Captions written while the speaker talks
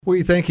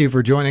We thank you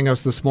for joining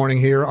us this morning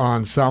here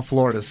on South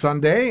Florida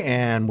Sunday,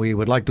 and we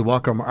would like to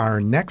welcome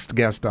our next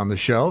guest on the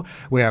show.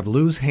 We have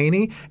Luz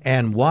Haney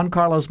and Juan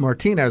Carlos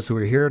Martinez, who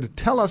are here to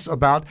tell us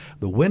about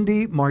the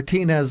Wendy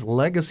Martinez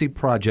Legacy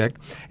Project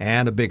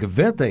and a big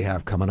event they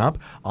have coming up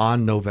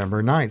on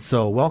November 9th.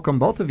 So welcome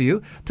both of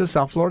you to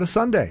South Florida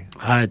Sunday.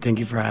 Hi, thank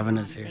you for having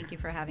us here. Thank you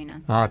for having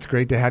us. It's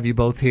great to have you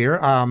both here.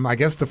 I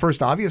guess the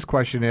first obvious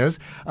question is,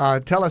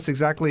 tell us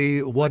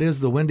exactly what is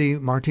the Wendy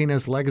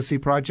Martinez Legacy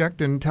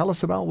Project, and tell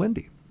us about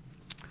Wendy.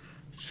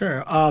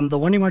 Sure. The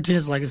Wendy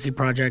Martinez Legacy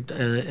Project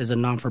is a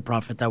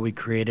non-for-profit that we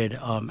created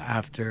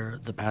after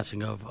the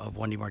passing of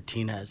Wendy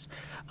Martinez.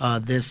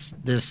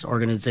 This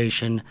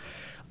organization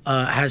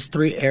has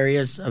three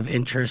areas of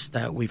interest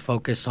that we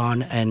focus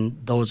on, and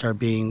those are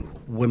being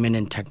women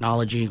in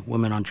technology,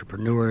 women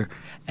entrepreneur,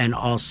 and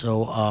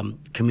also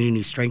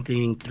community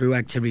strengthening through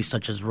activities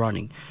such as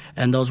running.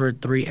 And those were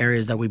three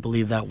areas that we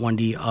believe that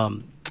Wendy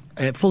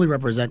it fully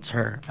represents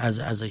her as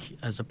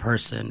a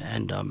person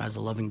and as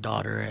a loving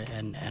daughter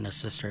and a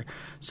sister.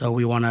 So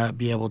we want to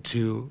be able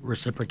to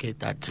reciprocate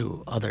that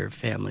to other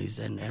families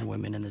and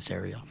women in this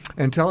area.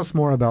 And tell us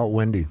more about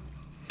Wendy.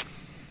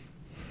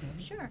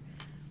 Sure.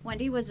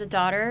 Wendy was a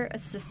daughter, a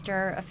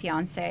sister, a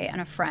fiance,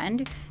 and a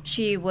friend.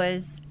 She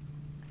was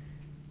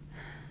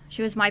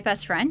my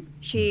best friend.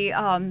 She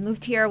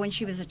moved here when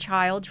she was a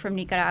child from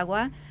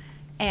Nicaragua,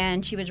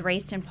 and she was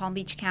raised in Palm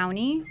Beach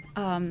County.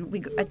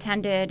 We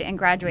attended and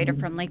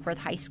graduated from Lake Worth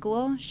High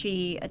School.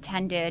 She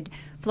attended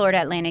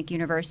Florida Atlantic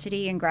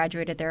University and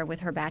graduated there with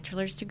her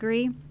bachelor's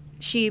degree.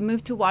 She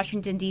moved to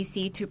Washington,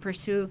 D.C. to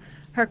pursue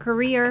her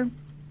career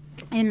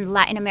in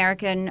Latin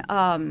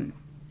American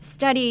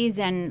studies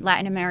and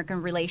Latin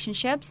American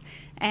relationships,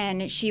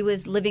 and she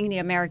was living the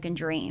American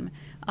dream.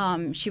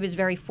 She was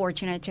very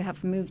fortunate to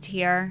have moved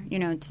here,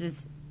 to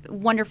this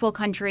wonderful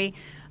country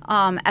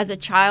as a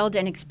child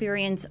and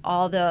experience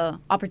all the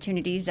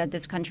opportunities that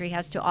this country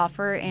has to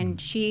offer.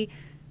 And she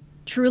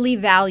truly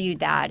valued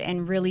that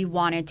and really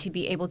wanted to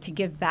be able to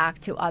give back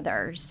to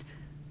others.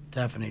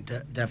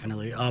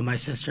 Definitely. My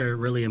sister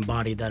really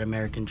embodied that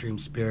American dream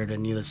spirit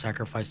and knew the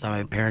sacrifice that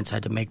my parents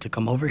had to make to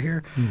come over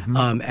here.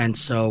 Mm-hmm. And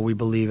so we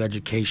believe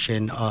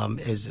education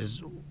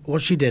is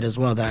what she did as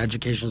well. That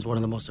education is one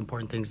of the most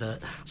important things that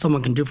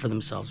someone can do for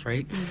themselves,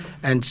 right?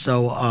 Mm-hmm. And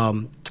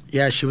so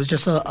she was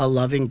just a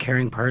loving,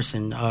 caring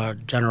person.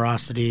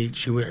 Generosity.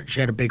 She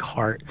had a big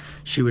heart.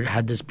 She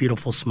had this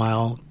beautiful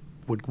smile.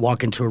 Would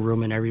walk into a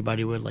room and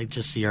everybody would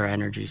just see her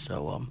energy.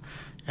 So,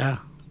 yeah.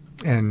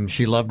 And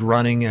she loved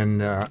running,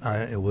 and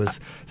it was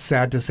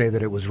sad to say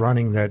that it was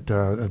running that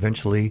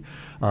eventually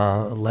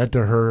led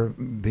to her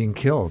being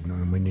killed.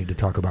 And we need to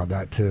talk about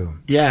that too.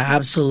 Yeah,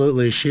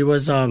 absolutely. She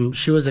was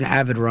an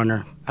avid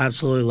runner.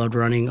 Absolutely loved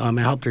running.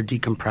 It helped her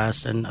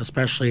decompress, and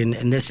especially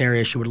in this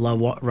area, she would love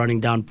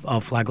running down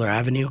Flagler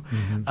Avenue,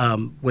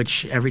 mm-hmm.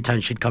 Which every time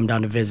she'd come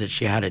down to visit,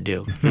 she had to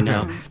do.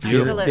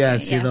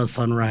 See those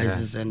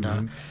sunrises and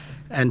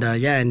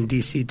in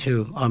D.C.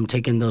 too,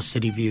 taking those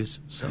city views.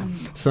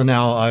 So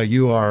now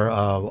you are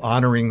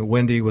honoring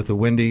Wendy with the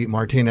Wendy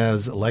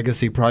Martinez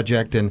Legacy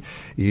Project, and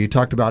you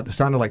talked about, it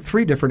sounded like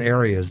three different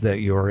areas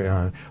that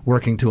you're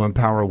working to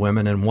empower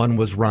women, and one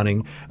was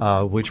running,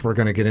 which we're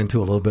going to get into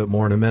a little bit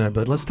more in a minute,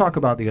 but let's talk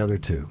about the other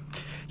two.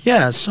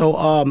 Yeah,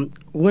 so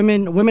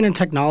women in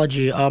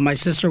technology. My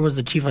sister was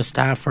the chief of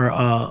staff for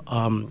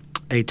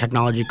a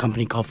technology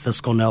company called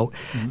Fiscal Note.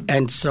 Mm-hmm.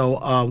 And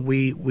so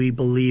we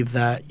believe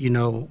that, we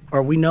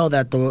know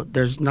that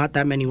there's not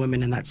that many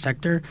women in that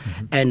sector.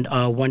 Mm-hmm.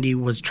 And Wendy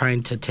was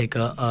trying to take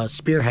a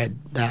spearhead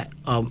that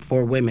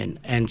for women.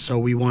 And so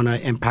we want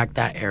to impact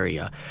that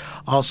area.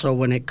 Also,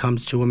 when it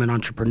comes to women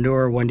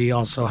entrepreneur, Wendy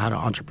also had an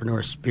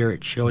entrepreneur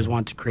spirit. She always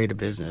wanted to create a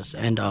business.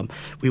 And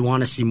we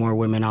want to see more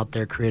women out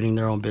there creating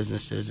their own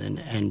businesses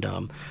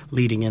and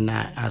leading in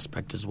that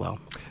aspect as well.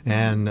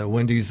 And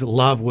Wendy's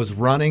love was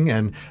running,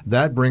 and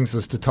that brings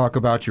us to talk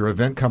about your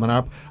event coming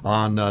up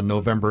on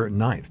November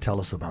 9th. Tell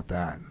us about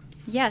that.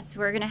 Yes,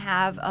 we're going to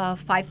have a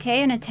 5K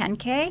and a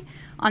 10K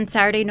on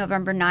Saturday,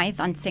 November 9th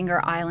on Singer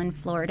Island,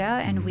 Florida,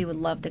 and we would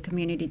love the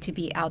community to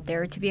be out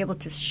there, to be able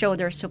to show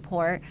their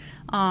support,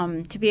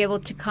 to be able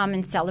to come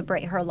and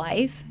celebrate her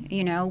life.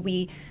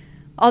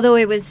 Although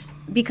it was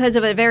because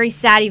of a very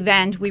sad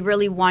event, we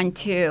really want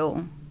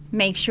to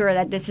make sure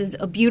that this is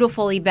a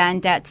beautiful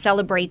event that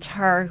celebrates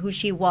her, who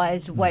she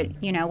was, what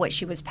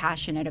she was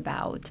passionate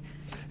about.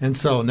 And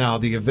so now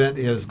the event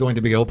is going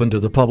to be open to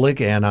the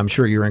public, and I'm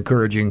sure you're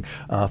encouraging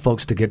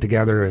folks to get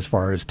together as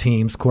far as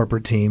teams,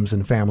 corporate teams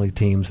and family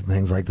teams and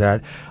things like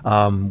that.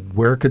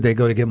 Where could they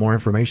go to get more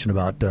information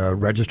about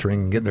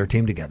registering and getting their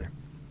team together?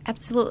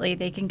 Absolutely.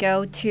 They can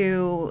go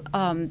to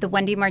the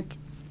Wendy that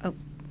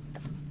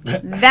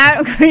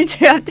I'm going to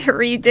have to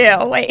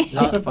redo. Wait.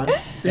 No, fine.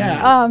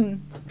 Yeah.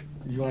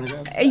 You want to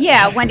go?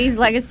 Yeah,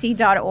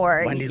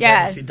 wendyslegacy.org.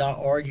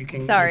 Wendyslegacy.org. You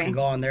can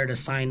go on there to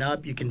sign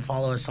up. You can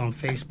follow us on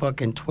Facebook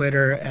and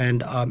Twitter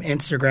and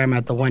Instagram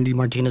at the Wendy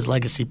Martinez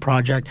Legacy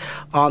Project.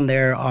 On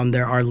there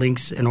are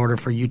links in order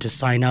for you to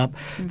sign up.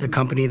 Mm-hmm. The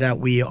company that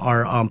we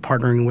are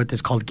partnering with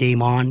is called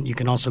Game On. You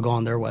can also go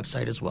on their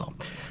website as well.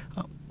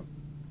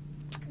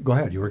 Go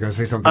ahead. You were going to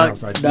say something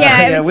else.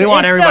 We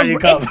want everybody to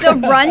come. It's the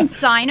run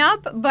sign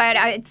up, but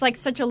it's like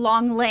such a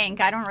long link.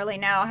 I don't really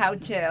know how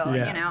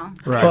to,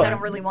 Right. I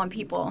don't really want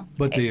people.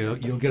 But you'll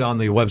get on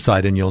the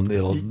website and you'll be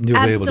able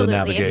to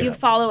navigate. If you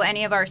follow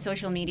any of our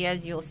social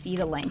medias, you'll see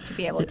the link to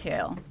be able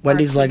to.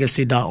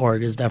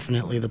 Wendy'sLegacy.org is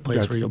definitely the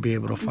place where you'll be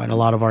able to find a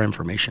lot of our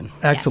information.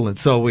 Excellent.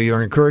 So we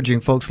are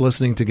encouraging folks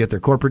listening to get their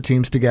corporate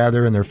teams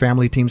together and their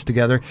family teams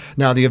together.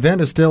 Now, the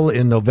event is still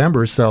in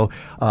November, so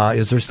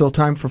is there still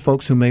time for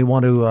folks who may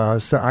want to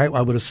I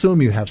would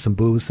assume you have some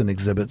booths and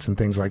exhibits and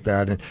things like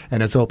that,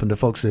 and it's open to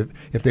folks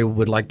if they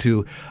would like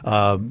to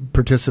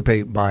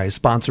participate by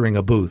sponsoring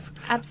a booth.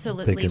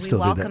 Absolutely. We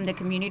welcome the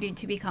community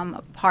to become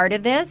a part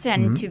of this,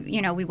 and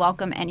we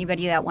welcome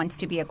anybody that wants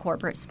to be a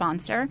corporate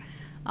sponsor.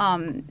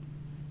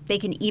 They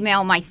can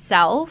email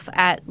myself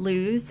at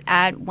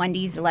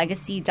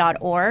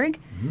luz@wendyslegacy.org.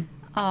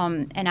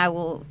 And I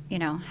will,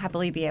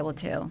 happily be able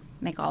to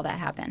make all that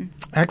happen.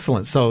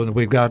 Excellent. So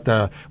we've got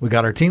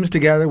our teams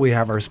together. We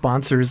have our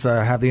sponsors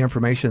have the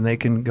information they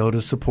can go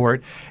to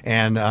support,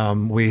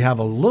 and we have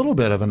a little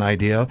bit of an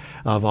idea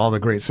of all the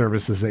great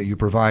services that you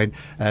provide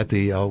at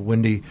the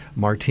Wendy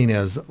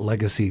Martinez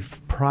Legacy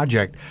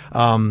Project.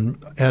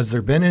 Has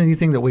there been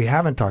anything that we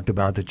haven't talked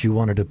about that you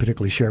wanted to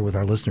particularly share with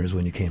our listeners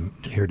when you came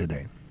here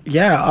today?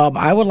 Yeah,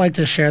 I would like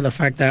to share the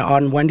fact that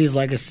on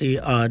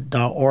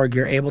wendyslegacy.org,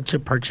 you're able to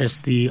purchase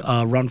the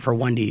Run for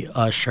Wendy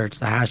shirts,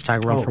 the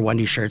hashtag Run for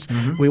Wendy shirts.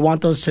 Mm-hmm. We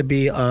want those to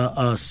be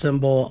a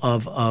symbol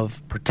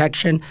of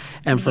protection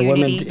and for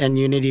women and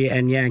unity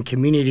and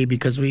community,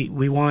 because we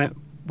want,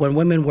 when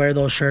women wear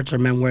those shirts or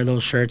men wear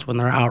those shirts when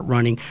they're out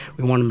running,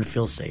 we want them to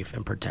feel safe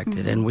and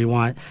protected. Mm-hmm. And we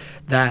want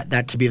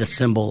that to be the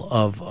symbol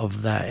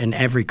of that in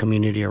every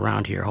community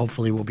around here.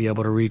 Hopefully we'll be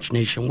able to reach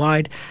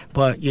nationwide,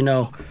 but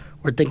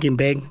we're thinking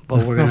big,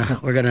 but we're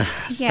gonna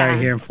start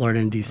here in Florida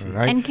and DC.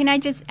 Right. And can I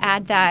just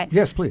add that?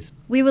 Yes, please.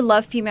 We would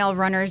love female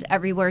runners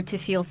everywhere to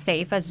feel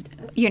safe, as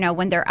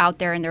when they're out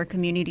there in their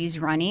communities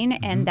running,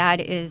 and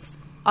that is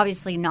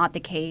obviously not the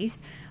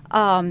case.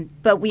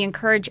 But we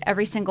encourage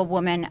every single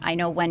woman. I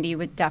know Wendy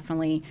would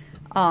definitely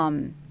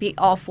be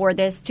all for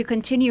this, to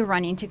continue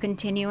running, to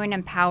continue in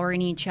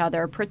empowering each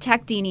other,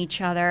 protecting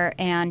each other,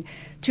 and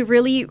to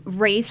really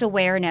raise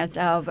awareness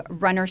of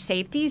runner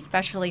safety,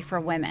 especially for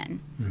women.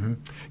 Mm-hmm.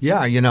 Yeah,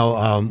 I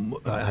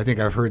think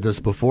I've heard this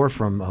before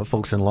from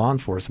folks in law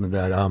enforcement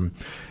that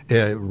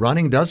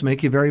running does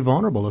make you very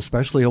vulnerable,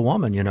 especially a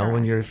woman.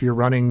 If you're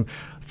running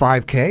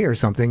 5K or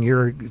something,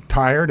 you're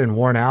tired and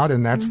worn out,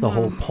 and that's the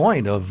whole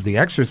point of the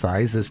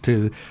exercise, is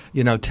to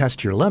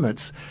test your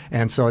limits,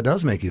 and so it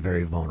does make you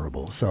very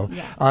vulnerable. So,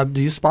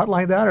 do you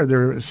spotlight that? Are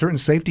there certain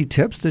safety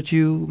tips that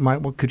you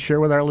could share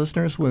with our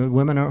listeners,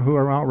 women who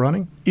are out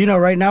running?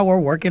 Right now we're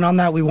working on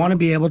that. We want to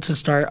be able to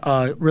start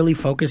really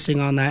focusing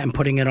on that and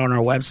putting it on our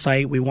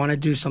website. We want to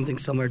do something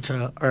similar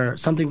to, or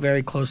something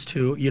very close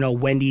to,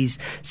 Wendy's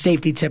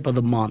safety tip of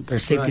the month or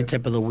safety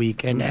tip of the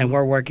week, and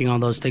we're working on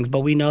those things. But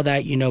we know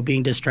that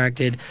being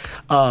distracted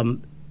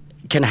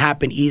can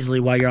happen easily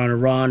while you're on a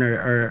run,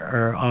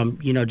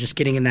 or just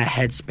getting in that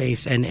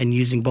headspace and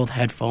using both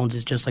headphones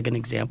is just like an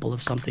example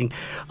of something,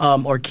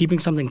 or keeping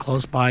something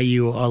close by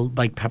you,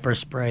 like pepper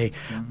spray.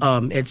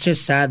 It's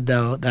just sad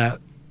though that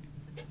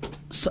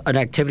an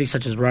activity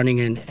such as running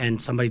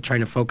and somebody trying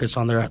to focus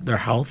on their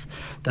health,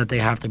 that they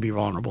have to be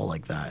vulnerable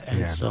like that.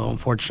 And so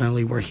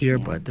unfortunately we're here,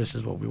 but this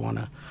is what we want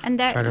to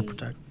try to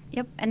protect.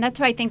 Yep, and that's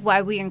why I think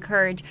why we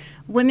encourage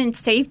women's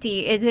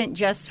safety isn't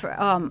just for,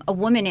 a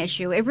woman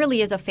issue. It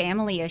really is a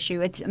family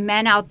issue. It's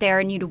men out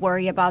there need to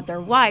worry about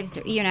their wives,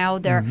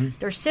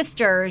 their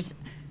sisters.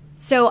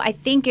 So I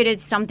think it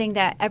is something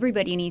that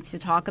everybody needs to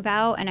talk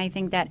about, and I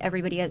think that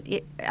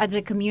everybody, as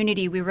a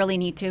community, we really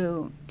need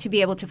to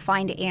be able to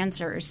find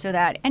answers so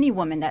that any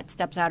woman that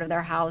steps out of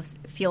their house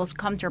feels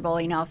comfortable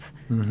enough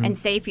and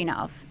safe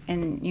enough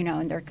in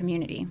their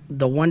community.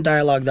 The one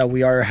dialogue that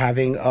we are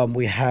having,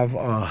 we have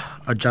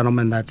a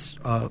gentleman that's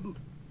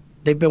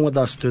they've been with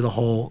us through the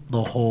whole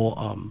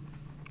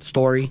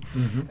story,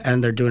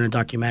 and they're doing a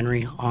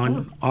documentary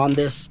on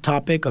this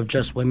topic of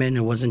just women.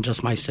 It wasn't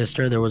just my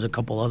sister. There was a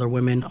couple other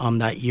women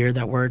that year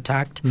that were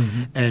attacked,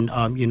 and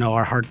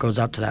our heart goes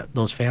out to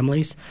those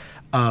families.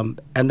 And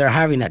they're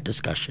having that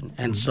discussion,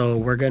 and so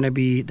they're going to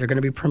be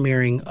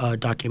premiering a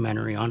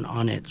documentary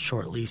on it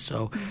shortly.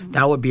 So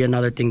that would be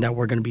another thing that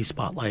we're going to be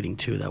spotlighting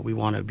too, that we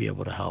want to be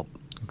able to help.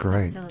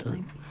 Great.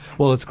 Absolutely.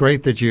 Well, it's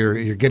great that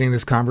you're getting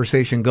this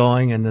conversation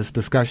going and this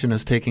discussion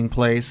is taking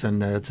place,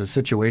 and it's a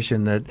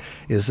situation that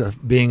is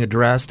being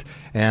addressed.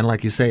 And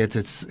like you say,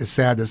 it's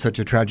sad that such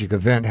a tragic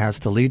event has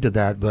to lead to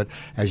that. But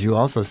as you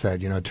also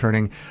said,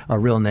 turning a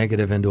real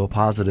negative into a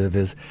positive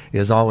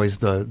is always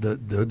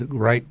the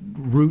right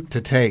route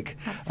to take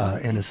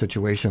in a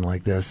situation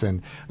like this.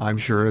 And I'm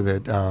sure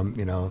that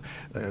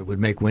it would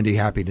make Wendy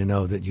happy to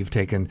know that you've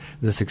taken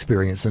this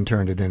experience and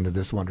turned it into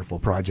this wonderful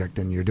project,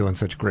 and you're doing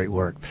such great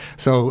work.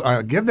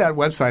 So give that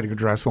website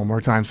address one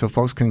more time so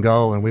folks can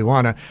go. And we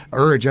want to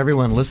urge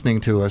everyone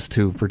listening to us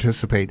to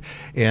participate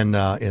in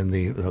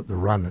the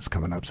run that's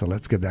coming up. So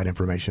let's give that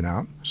information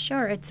out.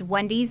 Sure. It's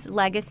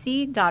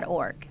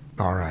wendyslegacy.org.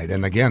 All right.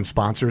 And again,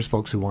 sponsors,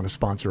 folks who want to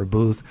sponsor a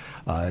booth.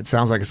 It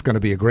sounds like it's going to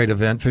be a great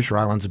event. Fisher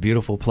Island's a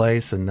beautiful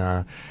place,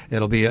 and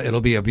it'll be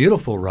a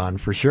beautiful run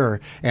for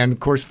sure. And of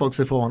course, folks,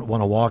 if they want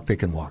to walk, they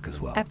can walk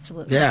as well.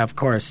 Absolutely. Yeah, of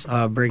course.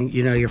 Bring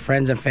your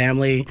friends and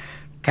family,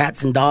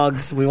 cats and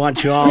dogs. We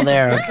want you all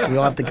there. We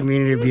want the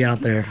community to be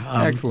out there.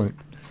 Excellent.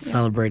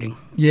 Celebrating.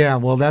 Yeah,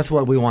 well, that's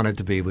what we want it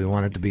to be. We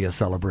want it to be a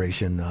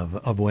celebration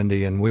of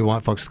Wendy, and we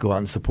want folks to go out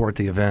and support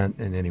the event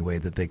in any way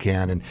that they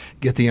can and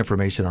get the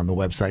information on the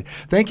website.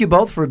 Thank you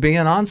both for being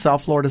on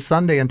South Florida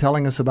Sunday and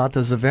telling us about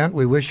this event.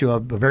 We wish you a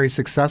very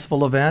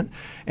successful event,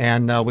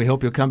 and we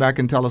hope you'll come back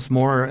and tell us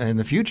more in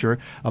the future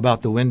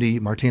about the Wendy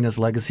Martinez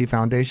Legacy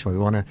Foundation. We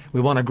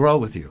want to grow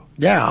with you.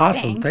 Yeah,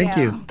 awesome. Thank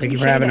you. Thank you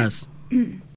for having us.